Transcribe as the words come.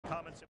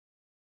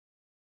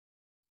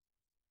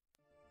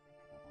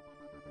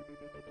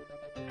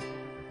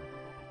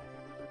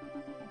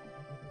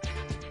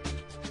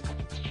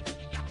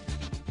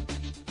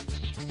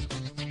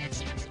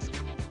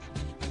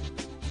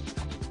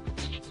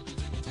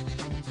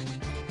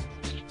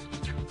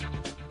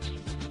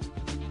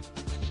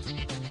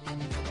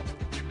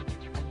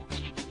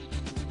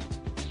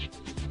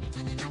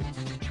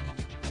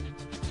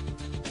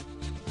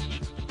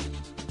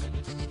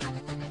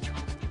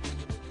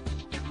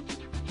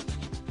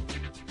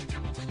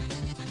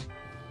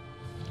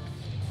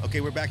Okay,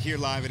 we're back here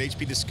live at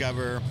HP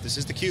Discover. This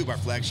is theCUBE, our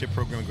flagship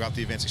program. We go out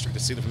the events, extract the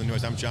signal from the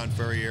noise. I'm John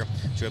Furrier,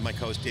 joined by my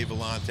co-host Dave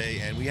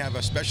Vellante, and we have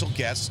a special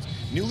guest,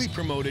 newly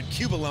promoted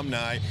CUBE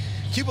alumni.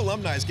 CUBE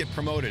alumni get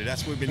promoted,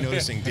 that's what we've been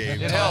noticing,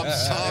 Dave. It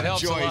helps. Tom It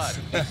helps Joyce.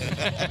 a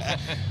lot.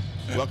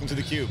 Welcome to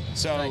theCUBE.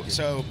 So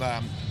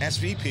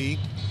SVP,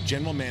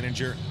 General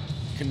Manager,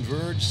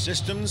 Converged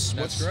Systems.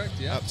 That's correct,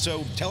 yeah.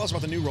 So tell us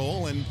about the new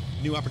role and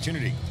new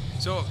opportunity.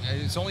 So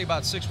it's only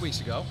about 6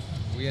 weeks ago.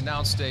 We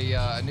announced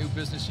a new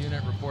business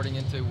unit reporting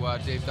into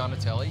Dave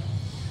Donatelli.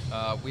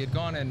 We had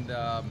gone and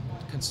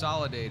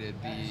consolidated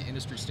the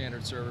industry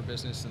standard server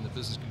business and the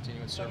business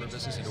continuance server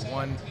business into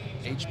one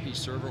HP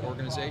server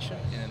organization,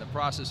 and in the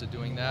process of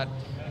doing that,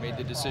 made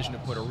the decision to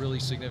put a really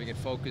significant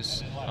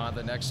focus on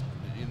the next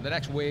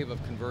wave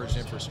of converged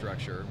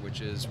infrastructure,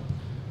 which is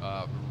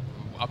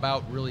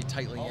about really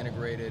tightly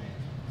integrated,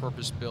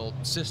 purpose-built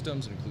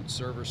systems, include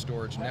server,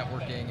 storage,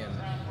 networking,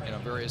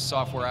 and various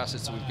software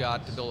assets that we've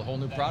got to build a whole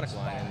new product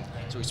line.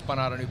 And so we spun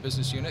out a new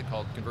business unit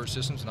called Converged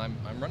Systems, and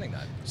I'm running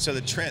that. So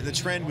the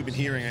trend we've been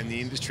hearing in the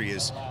industry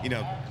is,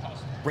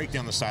 break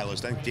down the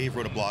silos. I think Dave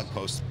wrote a blog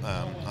post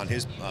on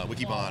his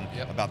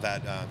Wikibon about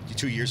that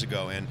 2 years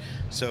ago, and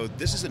so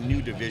this is a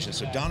new division.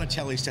 So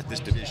Donatelli set this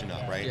division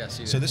up, right? Yes,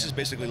 he did. So this is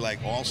basically like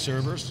all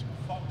servers?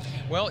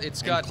 Well,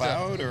 it's got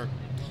cloud, or?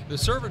 The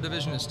server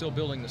division is still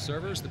building the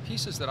servers. The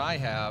pieces that I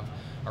have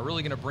are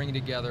really going to bring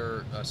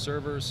together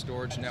servers,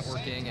 storage,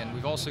 networking, and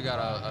we've also got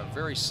a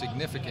very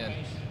significant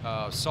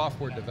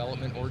software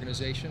development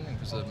organization,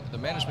 because the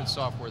management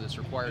software that's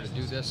required to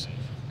do this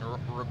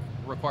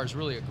requires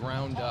really a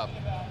ground-up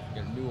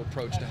new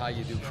approach to how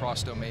you do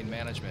cross-domain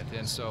management.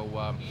 And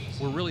so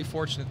we're really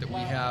fortunate that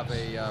we have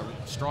a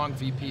strong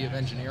VP of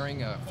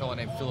engineering, a fellow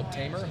named Philip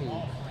Tamer,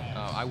 who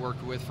I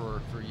worked with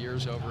for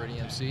years over at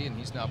EMC, and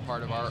he's now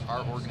part of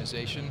our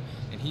organization,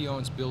 and he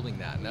owns building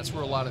that. And that's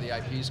where a lot of the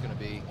IP is going to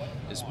be,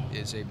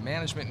 is a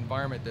management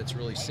environment that's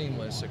really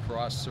seamless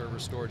across server,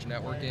 storage,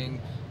 networking,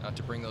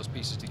 to bring those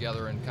pieces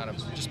together and kind of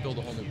just build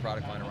a whole new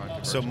product line around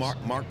Convergence. So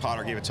Mark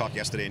Potter gave a talk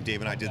yesterday, and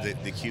Dave and I did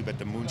the CUBE at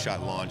the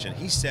Moonshot launch, and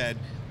he said,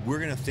 we're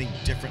going to think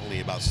differently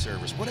about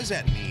servers. What does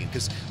that mean?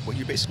 Because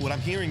what I'm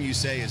hearing you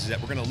say is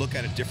that we're going to look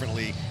at it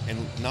differently and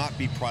not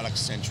be product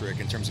centric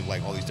in terms of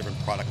like all these different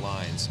product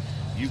lines.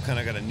 You kind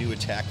of got a new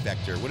attack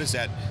vector. What is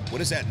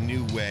that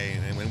new way,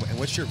 and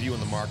what's your view on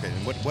the market,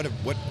 and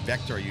what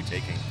vector are you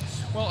taking?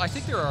 Well, I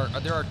think there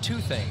are two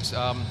things.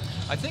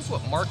 I think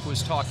what Mark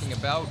was talking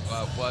about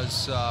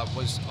was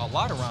a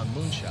lot around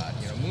Moonshot.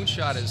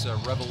 Moonshot is a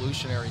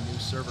revolutionary new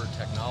server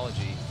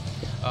technology.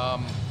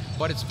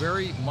 But it's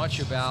very much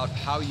about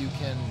how you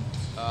can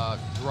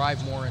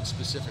drive more in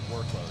specific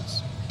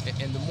workloads.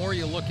 And the more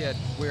you look at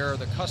where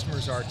the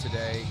customers are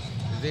today,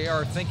 they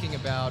are thinking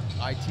about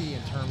IT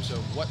in terms of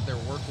what their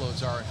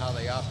workloads are and how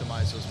they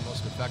optimize those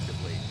most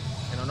effectively.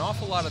 And an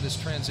awful lot of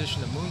this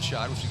transition to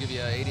Moonshot, which will give you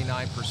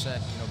 89%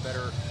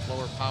 better,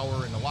 lower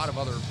power, and a lot of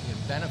other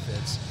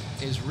benefits,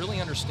 is really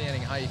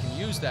understanding how you can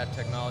use that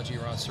technology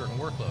around certain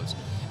workloads.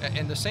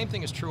 And the same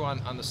thing is true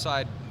on the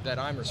side that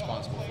I'm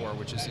responsible for,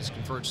 which is this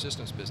converged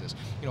systems business.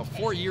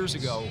 4 years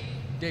ago,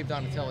 Dave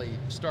Donatelli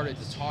started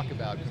to talk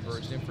about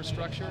converged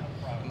infrastructure,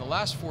 and the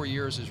last 4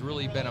 years has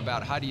really been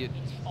about how do you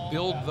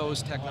build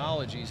those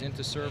technologies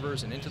into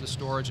servers and into the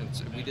storage, and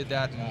we did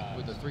that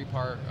with a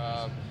three-part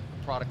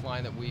product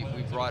line that we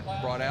brought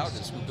out.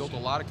 Is we built a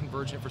lot of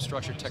converged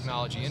infrastructure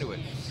technology into it.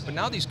 But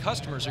now these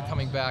customers are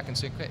coming back and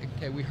saying,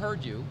 okay, we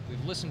heard you,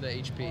 we've listened to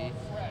HP,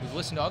 we've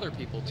listened to other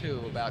people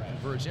too about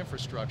converged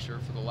infrastructure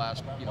for the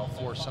last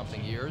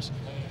 4-something years,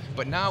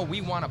 but now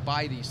we want to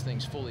buy these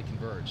things fully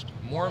converged.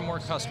 More and more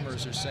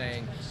customers are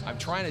saying, I'm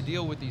trying to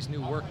deal with these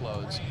new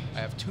workloads, I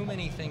have too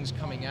many things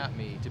coming at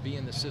me to be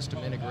in the system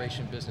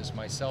integration business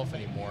myself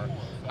anymore.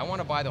 I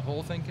want to buy the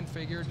whole thing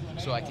configured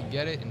so I can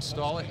get it,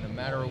 install it in a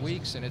matter of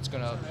weeks, and it's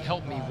going to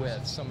help me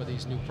with some of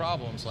these new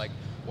problems, like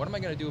what am I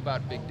going to do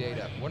about big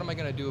data? What am I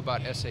going to do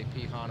about SAP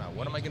HANA?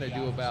 What am I going to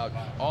do about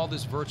all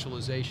this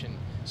virtualization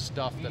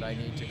stuff that I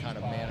need to kind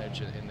of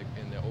manage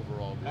in the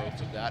overall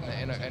growth of that?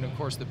 And of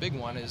course the big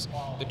one is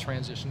the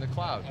transition to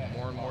cloud.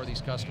 More and more of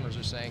these customers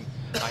are saying,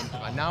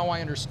 now I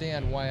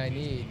understand why I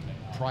need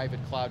private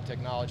cloud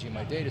technology in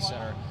my data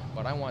center,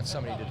 but I want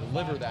somebody to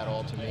deliver that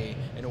all to me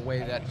in a way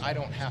that I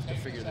don't have to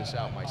figure this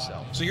out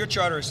myself. So your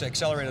charter is to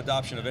accelerate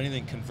adoption of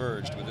anything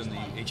converged within the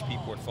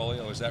HP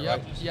portfolio, is that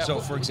right? Yeah, so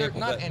well, for example,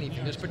 not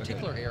anything, there's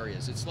particular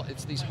areas.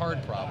 It's these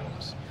hard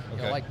problems,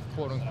 like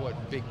quote unquote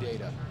big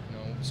data.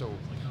 So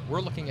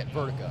we're looking at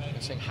Vertica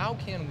and saying, how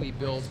can we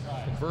build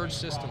converged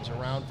systems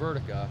around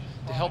Vertica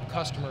to help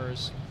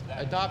customers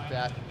adopt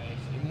that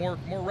more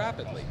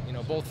rapidly,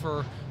 both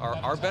for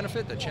our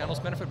benefit, the channel's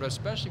benefit, but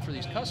especially for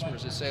these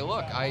customers that say,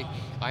 look, I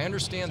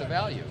understand the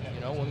value.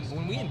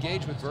 When we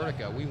engage with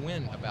Vertica, we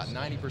win about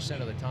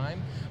 90% of the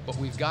time, but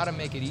we've got to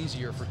make it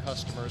easier for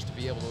customers to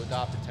be able to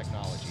adopt the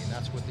technology, and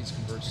that's what these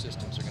converged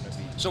systems are going to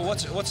be. So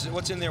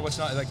what's in there? What's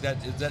not like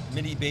that? Is that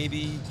mini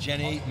baby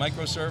Gen 8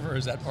 microserver?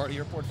 Is that part of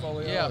your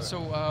portfolio? Yeah,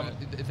 so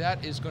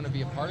that is going to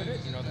be a part of it.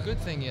 The good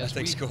thing is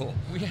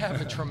we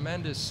have a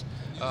tremendous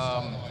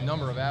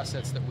number of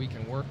assets that we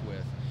can work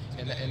with,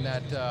 and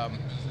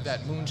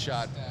that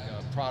Moonshot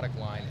product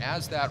line,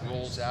 as that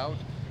rolls out,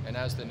 and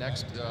as the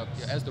next,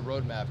 as the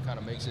roadmap kind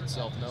of makes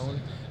itself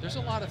known, there's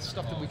a lot of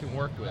stuff that we can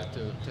work with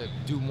to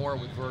do more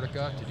with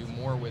Vertica, to do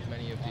more with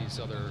many of these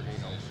other,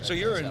 So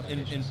you're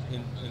in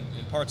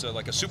parts of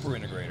like a super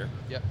integrator.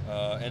 Yep.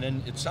 And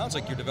then it sounds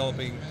like you're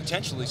developing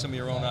potentially some of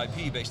your own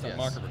IP based on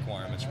market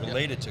requirements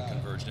related to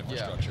converged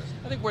infrastructure.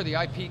 I think where the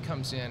IP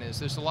comes in is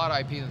there's a lot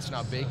of IP that's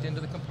now baked into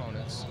the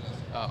components.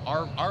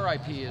 Our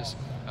IP is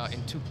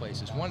in two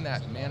places. One,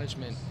 that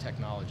management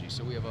technology.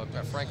 So we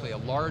have, frankly, a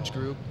large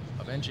group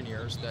of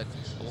engineers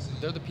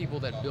they're the people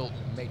that built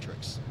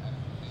Matrix.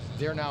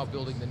 They're now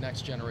building the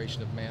next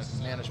generation of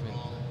management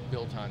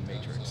built on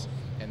Matrix.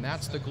 And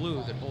that's the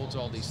glue that holds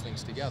all these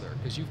things together.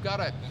 Because you've got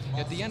to,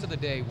 at the end of the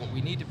day, what we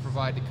need to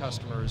provide to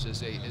customers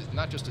is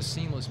not just a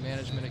seamless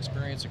management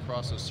experience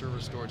across those server,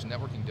 storage, and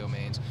networking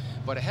domains,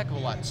 but a heck of a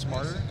lot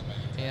smarter,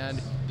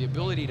 and the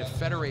ability to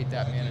federate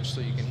that managed so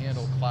you can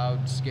handle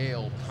cloud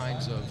scale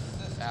kinds of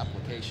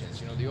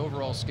applications. The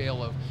overall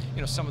scale of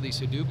some of these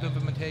Hadoop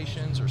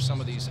implementations or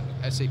some of these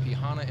SAP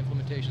HANA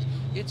implementations,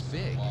 it's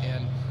big,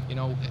 and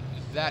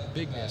that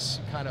bigness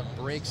kind of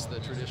breaks the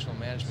traditional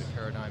management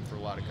paradigm for a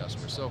lot of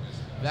customers. So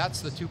that's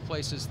the two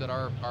places that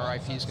our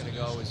IP is going to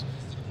go, is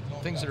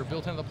things that are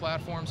built into the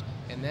platforms,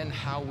 and then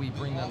how we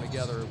bring them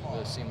together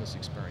with a seamless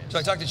experience. So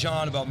I talked to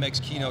John about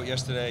Meg's keynote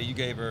yesterday. You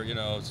gave her,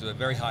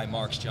 very high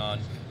marks, John.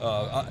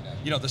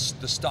 The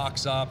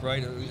stock's up,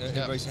 right?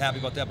 Everybody's happy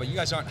about that, but you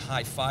guys aren't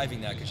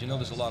high-fiving that because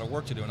there's a lot of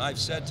work to do. And I've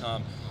said,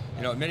 Tom,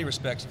 in many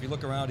respects, if you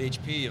look around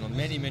HP,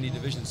 many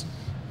divisions,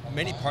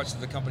 many parts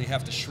of the company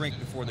have to shrink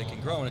before they can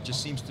grow, and it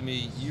just seems to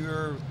me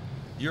you're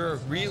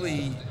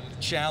really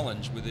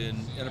challenged within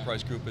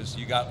Enterprise Group is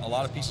you got a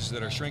lot of pieces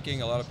that are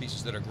shrinking, a lot of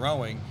pieces that are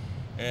growing,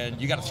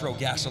 and you got to throw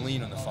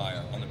gasoline on the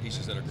fire on the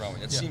pieces that are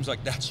growing. It seems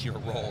like that's your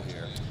role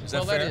here. Is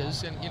that fair? Well, that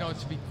is, and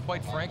to be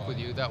quite frank with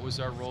you, that was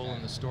our role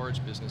in the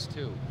storage business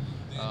too.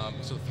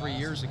 So 3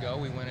 years ago,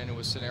 we went into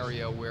a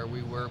scenario where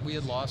we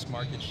had lost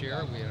market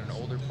share. We had an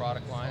older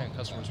product line, and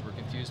customers were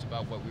confused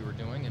about what we were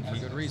doing, and for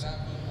good reason.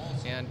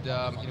 And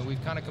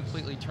we've kind of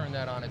completely turned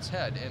that on its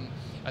head. And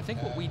I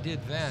think what we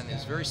did then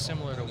is very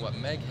similar to what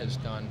Meg has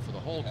done for the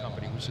whole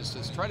company, which is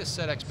to try to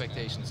set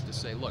expectations to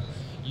say, look,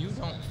 you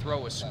don't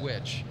throw a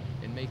switch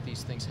and make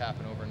these things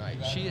happen overnight.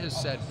 She has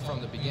said from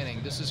the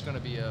beginning, this is going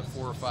to be a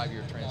 4 or 5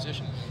 year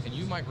transition. And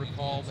you might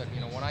recall that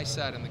when I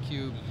sat in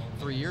theCUBE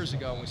 3 years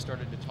ago and we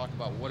started to talk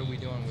about what are we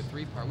doing with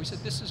 3PAR, we said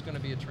this is going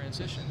to be a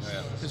transition.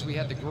 Because we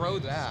had to grow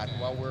that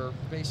while we're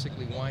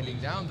basically winding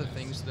down the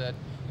things that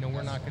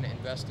we're not going to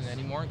invest in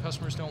anymore and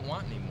customers don't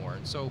want anymore.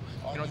 And so,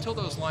 until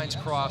those lines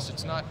cross,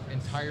 it's not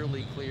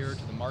entirely clear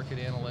to the market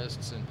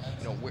analysts and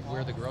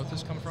where the growth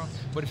is coming from.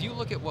 But if you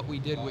look at what we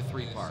did with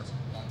 3PAR,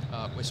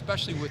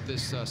 especially with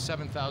this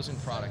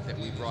 7,000 product that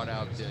we brought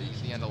out at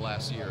the end of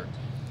last year,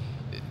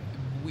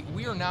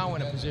 we are now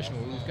in a position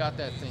where we've got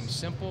that thing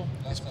simple,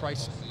 it's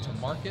priced to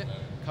market,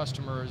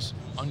 customers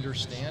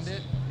understand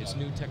it, it's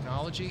new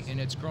technology, and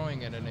it's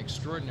growing at an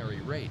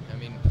extraordinary rate. I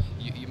mean,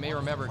 you may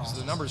remember, because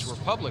the numbers were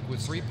public, with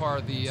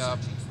 3PAR,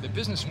 the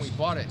business when we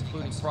bought it,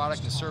 including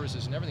product and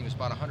services and everything, was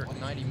about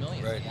 190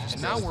 million. Right.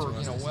 And now we're, we're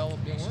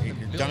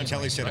in the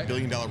Donatelli said right? $1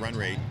 billion run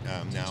rate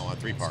now on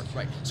 3PAR.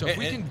 Right. So if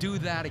we can do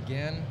that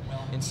again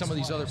in some of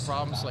these other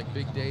problems like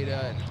big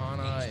data and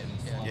HANA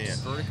and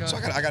Vertica, so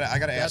I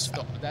gotta ask.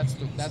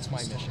 That's my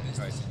mission.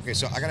 Right. Okay,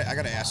 so I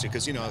gotta ask you,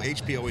 because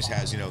HP always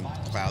has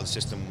cloud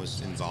system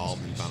was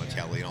involved in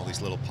Donatelli and all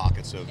these little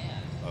pockets of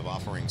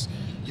offerings.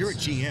 You're at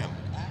GM.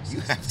 You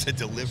have to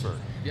deliver.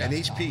 Yeah. And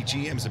HP,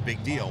 GM is a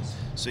big deal.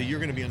 So you're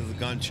going to be under the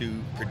gun to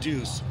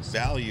produce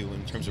value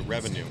in terms of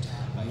revenue.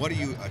 What are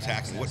you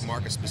attacking? What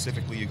market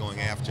specifically are you going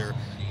after?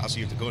 Also,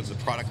 you have to go into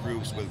the product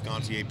groups with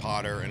Gantier,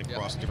 Potter, and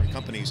across different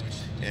companies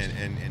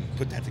and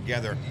put that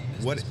together.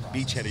 What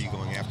beachhead are you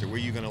going after? Where are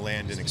you going to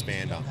land and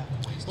expand on?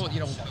 Well,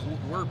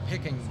 we're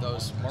picking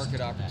those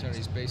market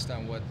opportunities based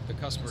on what the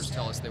customers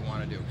tell us they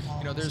want to do.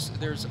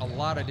 There's a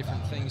lot of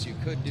different things you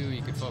could do.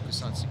 You could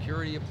focus on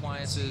security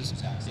appliances,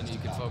 you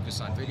could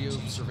focus on video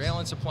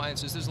surveillance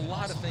appliances. There's a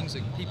lot of things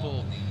that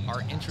people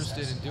are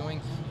interested in doing,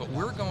 but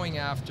we're going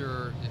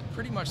after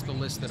pretty much the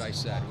list that I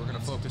said. We're going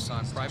to focus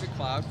on private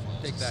cloud,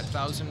 take that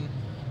 1,000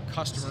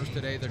 customers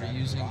today that are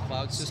using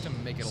cloud system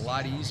and make it a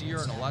lot easier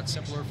and a lot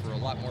simpler for a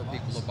lot more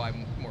people to buy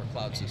more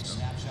cloud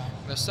systems.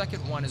 The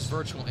second one is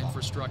virtual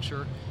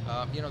infrastructure.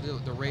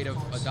 The rate of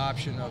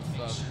adoption of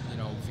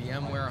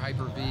VMware,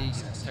 Hyper-V,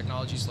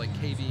 technologies like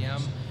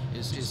KVM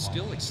is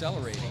still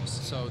accelerating.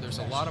 So there's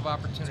a lot of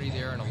opportunity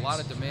there and a lot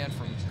of demand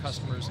from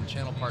customers and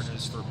channel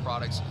partners for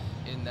products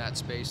in that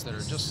space that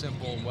are just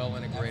simple, well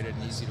integrated,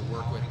 and easy to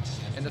work with.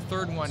 And the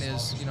third one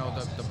is,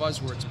 the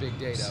buzzword's big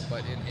data,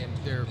 but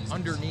there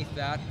underneath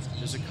that,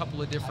 there's a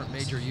couple of different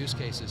major use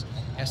cases.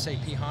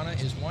 SAP HANA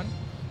is one.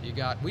 We've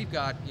got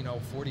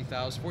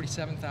 40,000,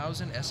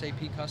 47,000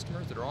 SAP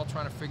customers that are all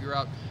trying to figure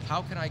out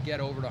how can I get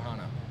over to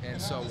HANA.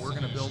 And so we're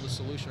going to build a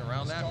solution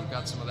around that. We've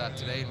got some of that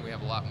today, and we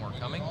have a lot more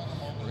coming.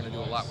 We're going to do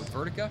a lot with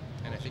Vertica,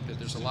 and I think that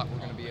there's a lot we're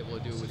going to be able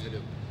to do with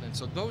it. And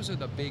so those are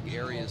the big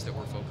areas that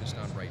we're focused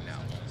on right now.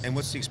 And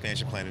what's the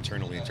expansion plan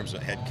internally in terms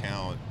of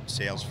headcount,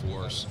 sales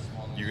force?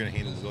 You're going to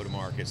handle the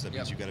go-to-markets, that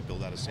means you've got to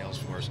build out a sales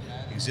force.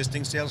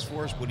 Existing sales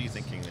force, what are you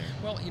thinking there?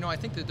 Well, I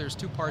think that there's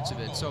two parts of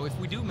it. So if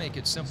we do make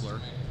it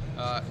simpler,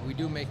 we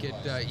do make it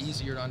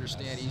easier to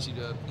understand,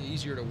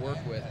 easier to work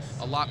with,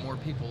 a lot more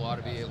people ought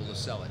to be able to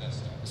sell it.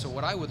 So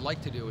what I would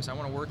like to do is I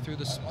want to work through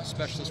the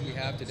specialists we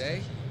have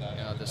today,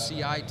 the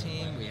CI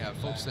team, we have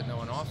folks that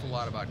know an awful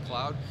lot about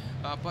cloud,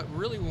 but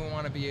really we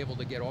want to be able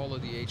to get all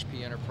of the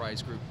HP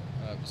Enterprise Group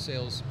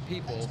sales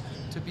people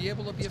to be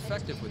able to be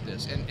effective with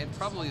this. And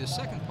probably the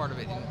second part of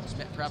it, and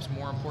perhaps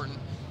more important,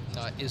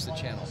 is the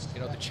channel.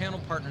 The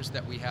channel partners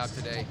that we have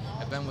today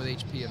have been with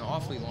HP an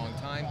awfully long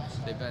time.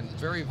 They've been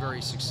very,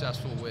 very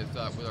successful with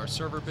our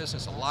server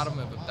business. A lot of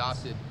them have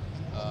adopted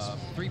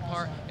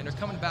 3PAR, and they're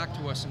coming back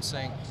to us and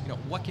saying,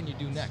 what can you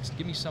do next?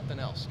 Give me something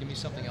else. Give me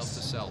something else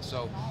to sell.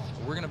 So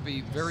we're going to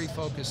be very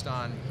focused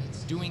on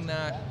doing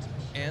that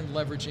and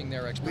leveraging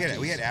their expertise.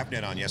 We had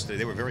Avnet on yesterday.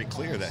 They were very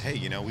clear that, hey,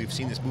 we've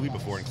seen this movie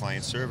before in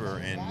client server,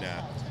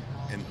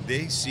 and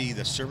they see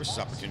the services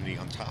opportunity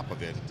on top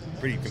of it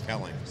pretty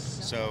compelling.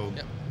 So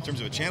in terms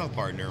of a channel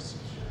partner,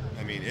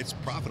 I mean, it's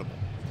profitable.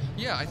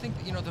 Yeah, I think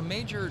the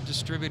major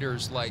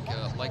distributors like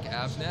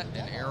Avnet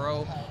and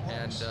Arrow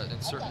and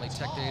certainly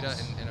Tech Data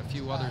and a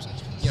few others,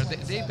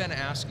 they've been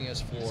asking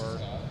us for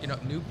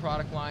new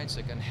product lines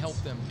that can help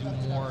them do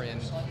more in,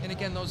 and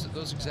again,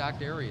 those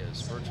exact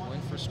areas, virtual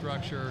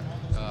infrastructure,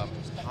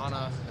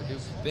 HANA.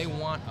 They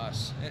want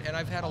us, and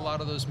I've had a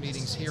lot of those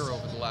meetings here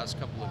over the last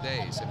couple of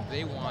days, and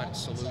they want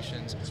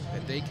solutions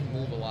that they can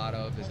move a lot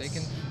of, that they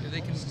can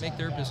make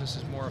their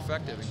businesses more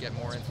effective and get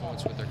more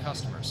influence with their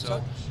customers.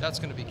 So that's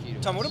going to be key to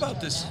Tom, what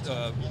about this,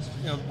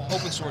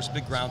 open source,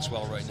 big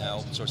groundswell right now,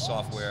 open source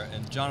software,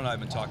 and John and I have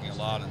been talking a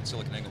lot on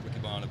SiliconANGLE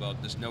Wikibon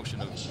about this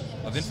notion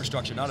of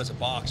infrastructure, not as a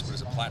box, but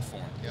as a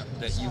platform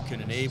that you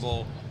can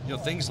enable,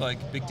 things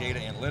like big data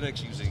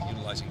analytics,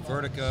 utilizing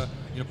Vertica,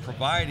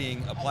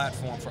 providing a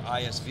platform for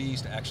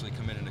ISVs to actually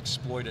come in and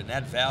exploit it and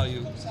add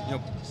value,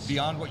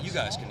 beyond what you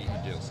guys can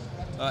even do.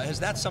 Has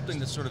that something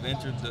that sort of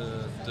entered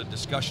the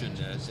discussion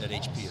at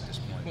HP at this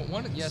point?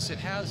 Well, yes, it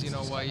has.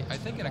 I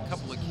think in a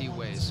couple of key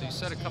ways. So you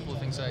said a couple of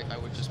things I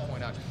would just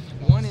point out.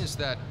 One is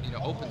that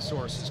open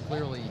source is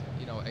clearly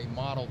a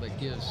model that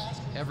gives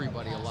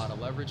everybody a lot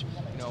of leverage.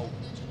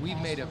 We've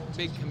made a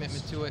big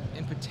commitment to it.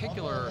 In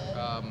particular,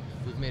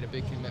 we've made a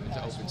big commitment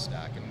to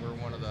OpenStack, and we're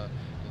one of the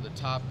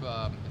top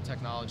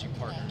technology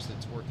partners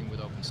that's working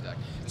with OpenStack.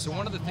 And so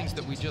one of the things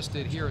that we just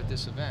did here at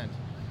this event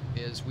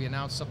is we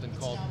announced something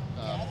called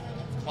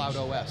Cloud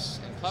OS.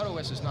 And Cloud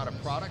OS is not a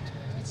product.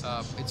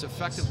 It's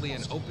effectively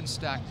an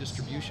OpenStack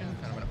distribution,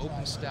 kind of an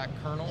OpenStack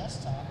kernel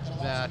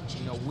that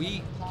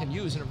we can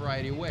use in a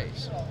variety of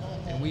ways.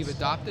 And we've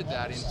adopted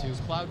that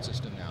into Cloud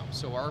System now.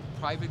 So our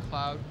private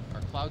cloud,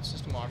 our Cloud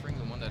System offering,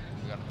 the one that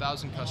we've got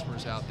 1,000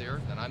 customers out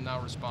there that I'm now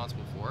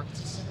responsible for,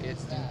 it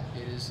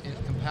is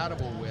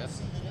compatible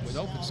with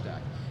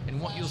OpenStack. And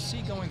what you'll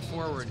see going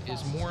forward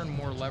is more and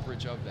more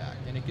leverage of that.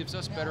 And it gives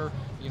us better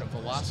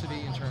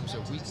velocity in terms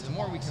of the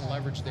more we can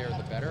leverage there,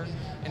 the better.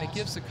 And it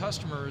gives the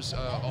customers a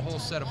whole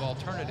set of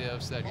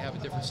alternatives that have a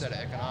different set of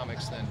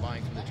economics than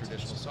buying from the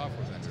traditional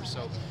software vendors.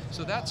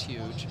 So that's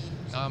huge.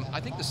 I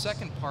think the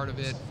second part of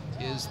it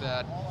is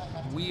that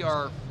we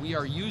are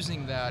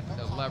using that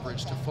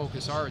leverage to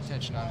focus our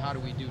attention on how do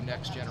we do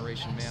next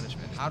generation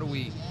management. How do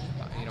we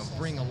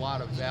bring a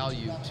lot of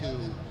value to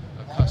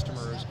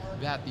customers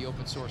that the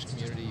open source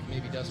community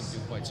maybe doesn't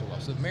do quite so well.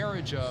 So the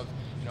marriage of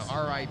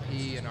our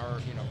IP and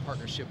our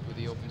partnership with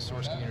the open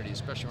source community,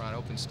 especially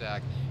around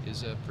OpenStack,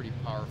 is a pretty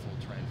powerful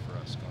trend for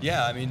us.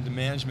 Yeah, I mean the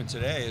management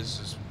today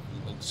is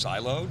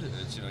siloed.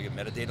 It's, you get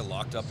metadata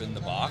locked up in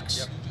the box.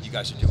 Yep. You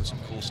guys are doing some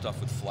cool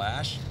stuff with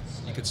Flash.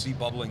 You could see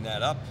bubbling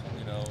that up,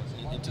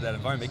 into that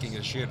environment, making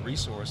it a shared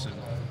resource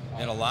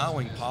and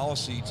allowing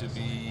policy to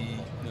be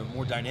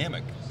more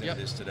dynamic than it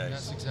is today.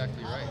 That's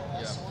exactly right.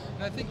 Yeah,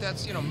 and I think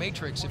that's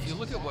Matrix. If you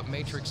look at what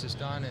Matrix has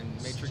done,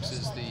 and Matrix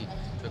is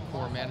the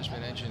core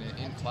management engine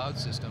in Cloud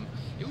System,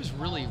 it was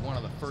really one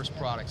of the first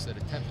products that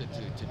attempted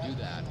to do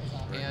that.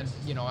 Right. And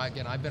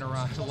again, I've been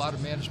around a lot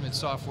of management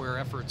software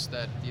efforts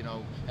that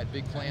had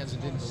big plans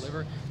and didn't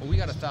deliver. Well, we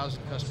got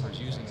 1,000 customers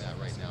using that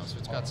right now, so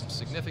it's got some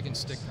significant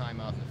stick time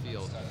out in the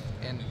field.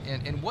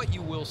 And what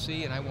you will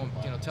see, and I won't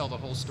tell the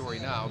whole story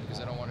now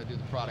because I don't want want to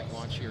do the product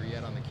launch here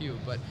yet on theCUBE,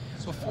 but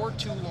before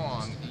too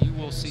long, you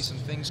will see some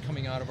things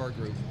coming out of our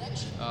group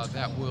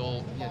that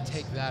will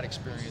take that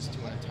experience to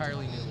an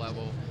entirely new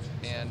level,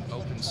 and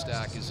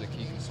OpenStack is a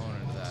key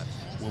component of that.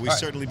 Well, we've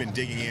certainly been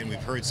digging in.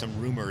 We've heard some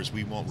rumors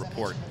we won't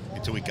report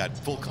until we got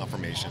full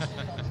confirmation.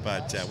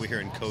 But we're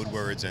hearing code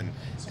words and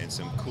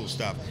some cool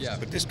stuff. Yeah.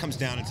 But this comes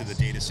down into the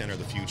data center of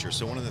the future.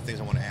 So one of the things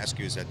I want to ask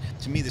you is that,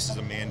 to me, this is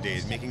a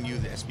mandate. Making you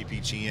the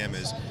SVP GM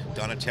is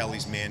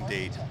Donatelli's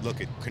mandate. Look,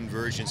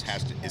 convergence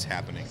is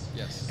happening.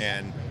 Yes.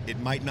 And it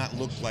might not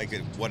look like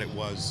what it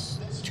was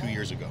 2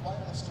 years ago.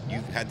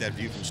 You've had that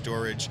view from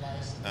storage.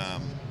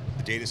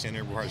 The data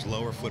center requires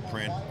lower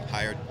footprint,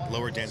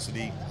 lower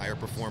density, higher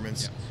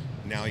performance. Yeah.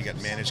 Now you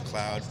got managed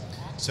cloud.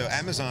 So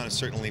Amazon has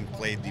certainly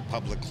played the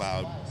public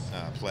cloud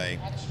play.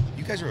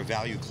 You guys are a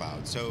value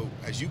cloud. So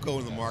as you go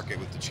in the market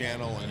with the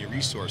channel and your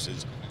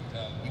resources,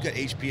 you got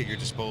HP at your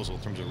disposal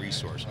in terms of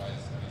resource.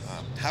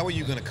 How are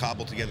you going to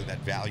cobble together that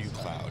value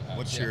cloud?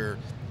 What's your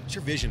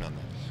vision on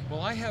that?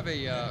 Well, I have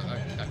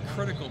a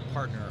critical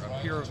partner,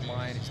 a peer of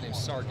mine. His name's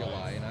Sar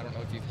Gillai, and I don't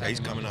know if you've had him. He's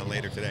coming on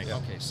later today.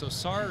 Okay, so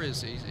Sar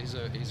is he's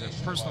a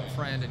personal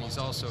friend, and he's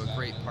also a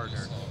great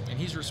partner. And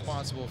he's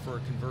responsible for a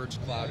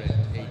converged cloud at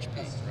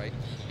HP, right?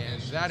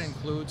 And that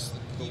includes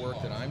the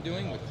work that I'm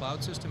doing with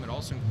Cloud System. It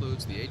also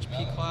includes the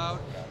HP Cloud.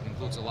 It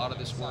includes a lot of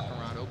this work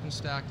around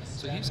OpenStack.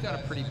 So he's got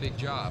a pretty big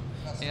job.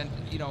 And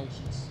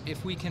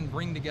if we can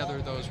bring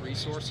together those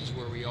resources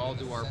where we all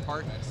do our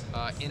part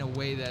in a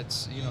way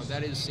that's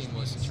that is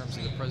seamless in terms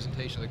of the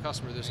presentation of the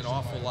customer, there's an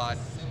awful lot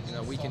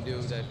we can do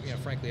that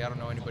frankly I don't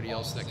know anybody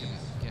else that can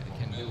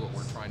do what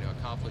we're trying to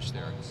accomplish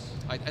there.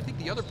 I think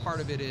the other part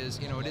of it is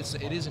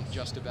it isn't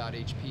just about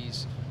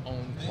HP's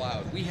own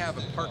cloud. We have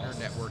a partner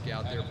network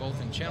out there,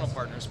 both in channel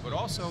partners but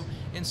also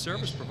in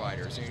service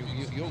providers.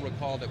 You'll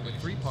recall that with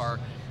 3PAR,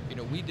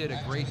 we did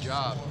a great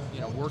job,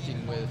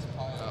 working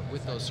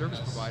with those service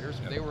providers.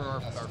 They were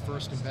our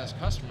first and best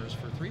customers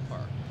for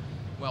 3PAR.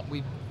 Well,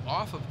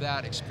 off of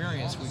that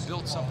experience, we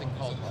built something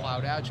called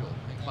Cloud Agile.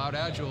 And Cloud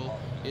Agile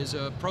is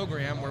a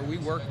program where we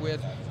work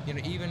with,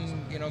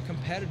 even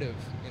competitive,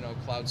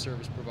 cloud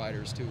service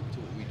providers to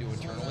what we do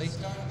internally.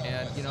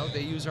 And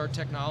they use our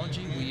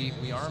technology.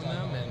 We arm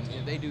them,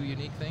 and they do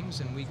unique things,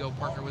 and we go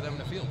partner with them in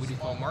the field. We do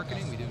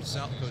co-marketing. We do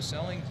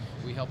co-selling.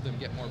 We help them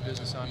get more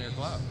business on their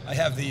cloud. I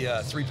have the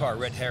 3PAR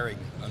red herring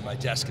on my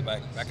desk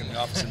back in the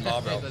office in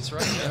Marlboro. That's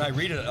right. Yeah. And I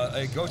read it.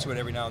 I go to it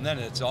every now and then,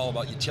 and it's all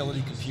about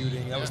utility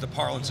computing. That was the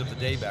parlance of the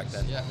day back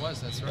then. Yeah, it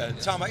was. That's right.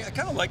 Tom, I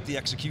kind of like the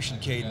execution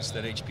cadence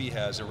that HP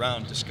has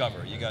around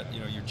Discover. You got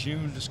your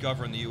June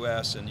Discover in the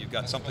U.S. and you've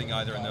got something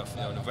either in the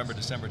November,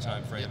 December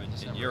timeframe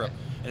in Europe.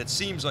 Right. And it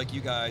seems like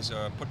you guys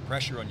put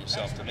pressure on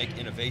yourself to make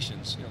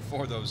innovations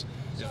for those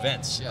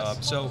events.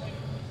 Yes. So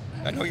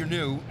I know you're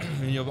new,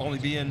 and you'll only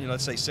be in,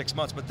 let's say 6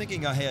 months, but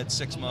thinking ahead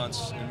 6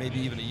 months, and maybe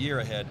even a year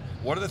ahead,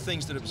 what are the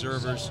things that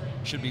observers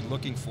should be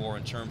looking for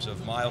in terms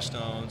of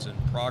milestones and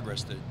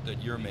progress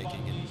that you're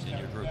making in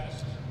your group?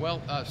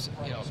 Well,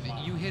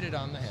 you hit it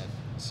on the head.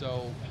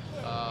 So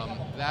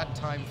that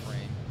time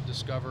frame,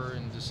 Discover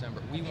in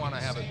December, we want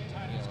to have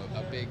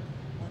a big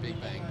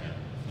bang there.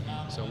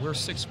 So we're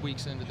 6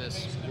 weeks into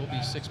this. We'll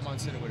be 6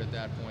 months into it at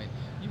that point.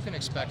 You can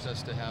expect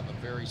us to have a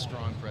very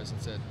strong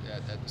presence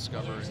at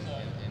Discover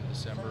in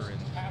December,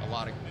 and a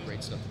lot of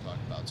great stuff to talk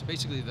about. So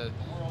basically the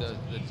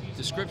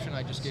description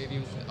I just gave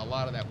you, a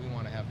lot of that we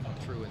want to have come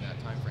true in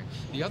that time frame.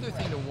 The other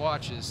thing to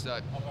watch is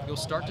that you'll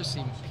start to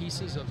see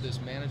pieces of this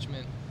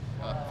management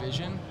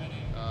vision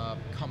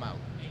come out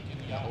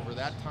over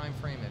that time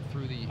frame and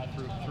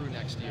through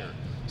next year.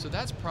 So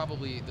that's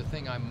probably the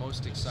thing I'm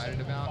most excited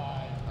about,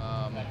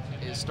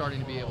 is starting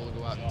to be able to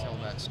go out and tell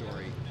that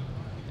story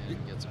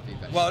and get some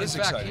feedback. Well, it is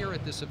exciting. In fact, here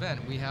at this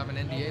event, we have an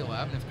NDA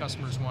lab, and if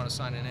customers want to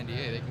sign an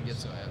NDA, they can get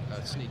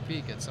a sneak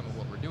peek at some of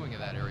what we're doing in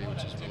that area,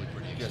 which is really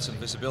pretty exciting. Get some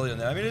visibility on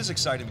that. I mean, it is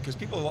exciting because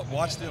people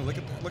watch, they look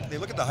at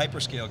the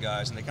hyperscale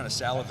guys, and they kind of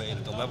salivate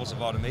at the levels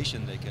of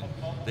automation they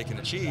can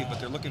achieve, but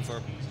they're looking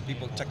for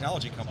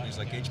technology companies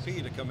like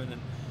HP to come in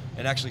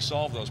and actually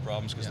solve those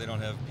problems because they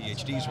don't have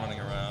PhDs running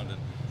around,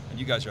 and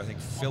you guys are, I think,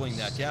 filling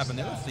that gap. And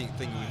the other thing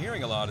we're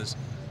hearing a lot is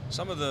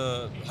some of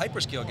the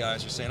hyperscale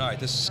guys are saying, all right,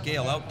 this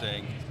scale-out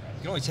thing,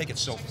 you can only take it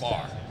so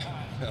far.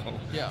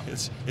 Yeah.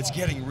 It's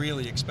getting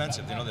really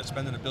expensive. They're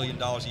spending $1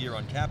 billion a year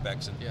on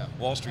CapEx, and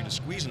Wall Street is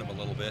squeezing them a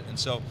little bit. And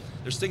so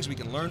there's things we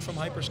can learn from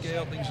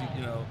hyperscale, things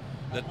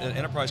that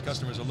enterprise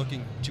customers are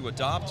looking to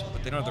adopt,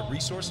 but they don't have the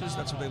resources.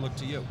 That's what they look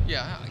to you.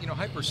 Yeah,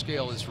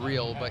 hyperscale is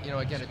real, but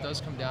again, it does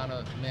come down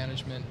to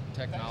management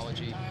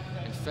technology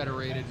and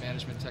federated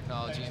management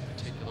technology in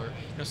particular.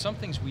 Some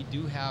things we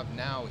do have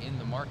now in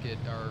the market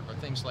are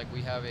things like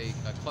we have a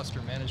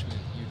cluster management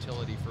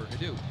utility for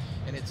Hadoop,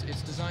 and it's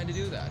designed to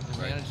do that, to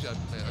manage a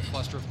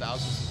cluster of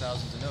thousands and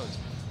thousands of nodes.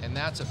 And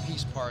that's a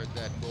piece part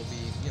that will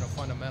be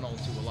fundamental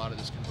to a lot of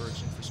this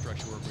converged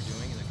infrastructure work we're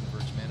doing and the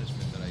converged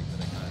management that I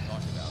kind of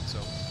talked about. So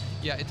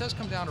yeah, it does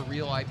come down to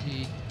real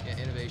IP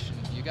innovation.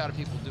 You got to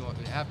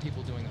have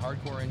people doing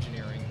hardcore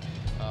engineering,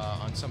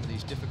 on some of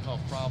these difficult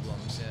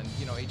problems. And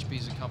you know, HP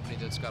is a company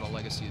that's got a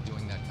legacy of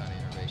doing that kind of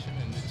innovation,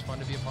 and it's fun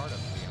to be a part of,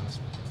 to be honest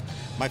with you.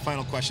 My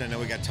final question, I know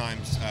we got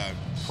time's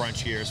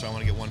crunch here, so I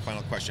want to get one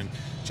final question.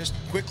 Just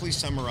quickly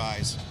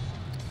summarize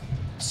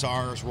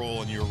SAR's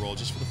role and your role,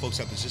 just for the folks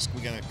out there,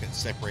 we're going to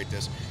separate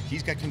this.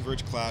 He's got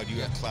Converged Cloud,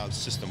 you have Cloud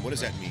System. What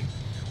does that mean?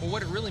 Well,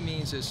 what it really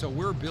means is, so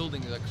we're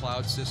building the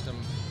cloud system,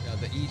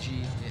 the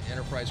EG,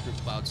 Enterprise Group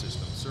Cloud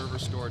System, server,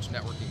 storage,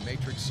 networking,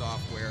 matrix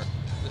software,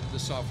 the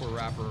software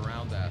wrapper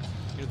around that.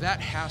 You know, that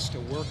has to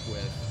work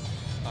with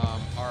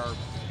our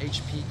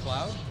HP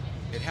Cloud.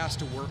 It has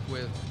to work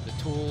with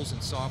the tools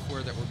and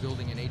software that we're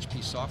building in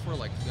HP software,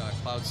 like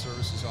cloud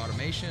services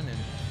automation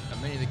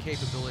and many of the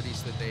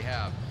capabilities that they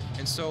have.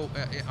 And so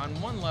on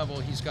one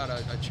level, he's got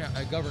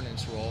a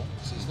governance role.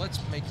 He says, let's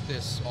make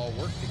this all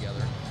work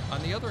together.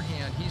 On the other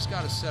hand, he's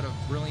got a set of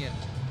brilliant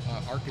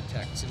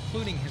architects,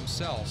 including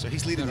himself. So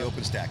he's leading the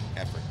OpenStack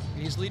effort.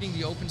 He's leading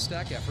the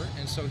OpenStack effort,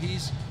 and so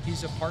he's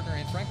a partner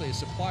and frankly a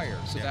supplier.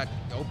 So that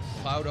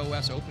Cloud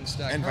OS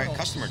OpenStack and kernel,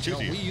 customer too.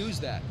 We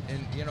use that, and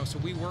you know, so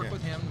we work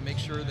with him to make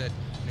sure that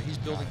he's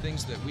building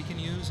things that we can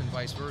use, and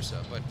vice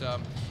versa. But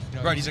you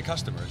know, right, he's a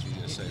customer, as you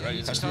just say, right?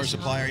 He's customer,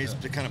 supplier. He's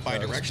kind of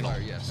bi-directional.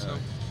 Yes.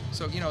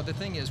 So you know, the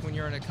thing is, when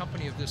you're in a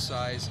company of this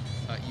size,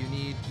 you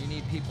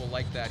need people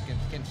like that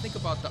can think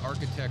about the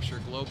architecture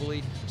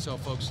globally, so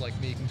folks like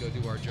me can go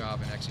do our job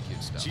and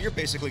execute stuff. So you're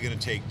basically going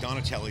to take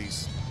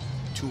Donatelli's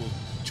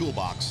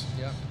toolbox,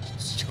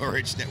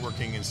 storage,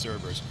 networking, and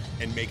servers,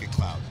 and make it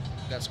cloud.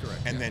 That's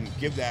correct. And then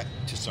give that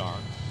to SAR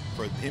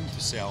for him to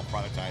sell,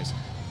 productize,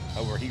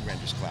 where he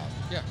renders cloud.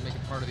 Yeah, make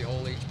it part of the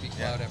whole HP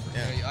cloud effort.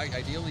 You know,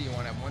 ideally, you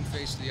want to have one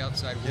face to the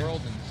outside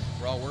world, and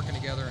we're all working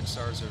together, and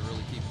SAR's a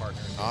really key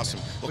partner. Awesome.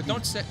 But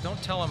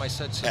don't tell him I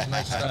said such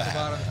nice stuff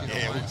about him, if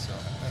you don't mind, so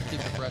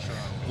keep the pressure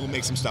on. We'll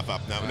make some stuff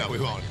up. No, we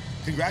won't.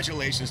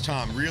 Congratulations,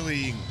 Tom.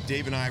 Really,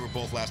 Dave and I were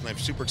both last night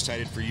super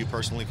excited for you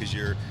personally, because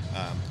you're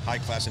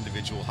high-class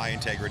individual, high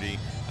integrity,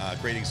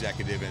 great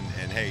executive,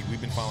 and hey, we've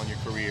been following your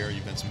career.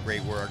 You've done some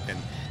great work, and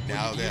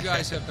now you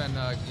guys have been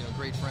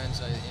great friends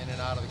in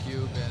and out of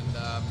theCUBE, and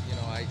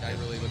I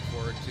really look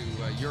forward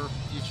to your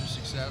future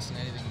success and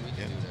anything we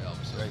can do to help.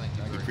 So thank you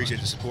very much. We appreciate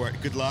the support.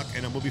 Good luck,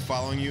 and we'll be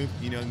following you.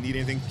 Need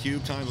anything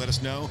CUBE time? Let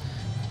us know.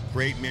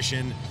 Great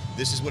mission.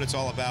 This is what it's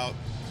all about.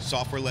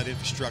 Software-led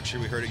infrastructure.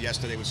 We heard it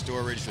yesterday with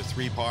storage, the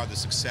 3PAR, the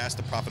success,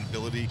 the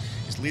profitability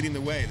is leading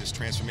the way in this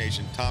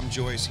transformation. Tom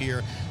Joyce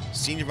here,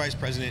 Senior Vice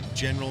President,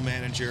 General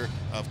Manager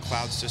of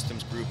Cloud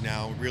Systems Group,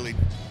 now really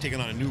taking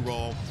on a new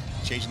role,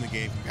 changing the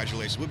game.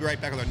 Congratulations. We'll be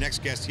right back with our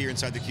next guest here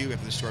inside theCUBE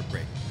after this short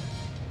break.